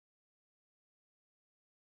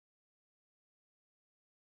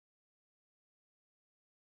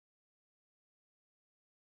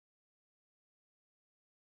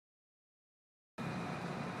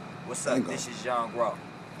What's up? This is Young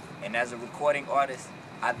and as a recording artist,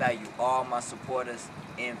 I value all my supporters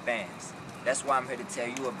and fans. That's why I'm here to tell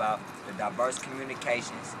you about the Diverse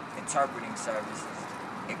Communications Interpreting Services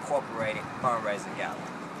Incorporated Fundraiser Gala,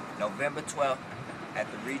 November 12th at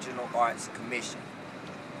the Regional Arts Commission.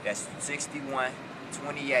 That's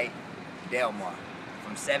 6128 Delmar,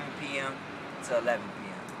 from 7 p.m. to 11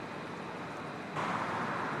 p.m.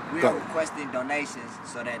 We are requesting donations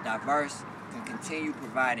so that Diverse can continue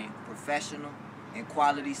providing professional and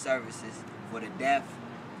quality services for the deaf,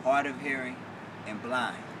 hard of hearing, and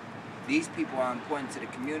blind. These people are important to the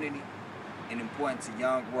community and important to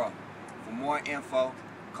Young Grow. For more info,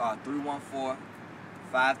 call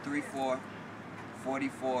 314-534-4411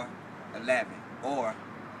 or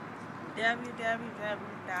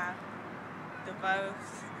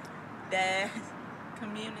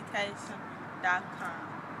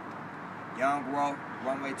www.diverse-communication.com. Young Grow,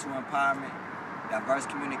 Runway to Empowerment, Diverse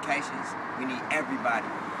Communications. We need everybody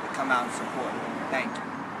to come out and support. Thank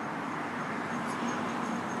you.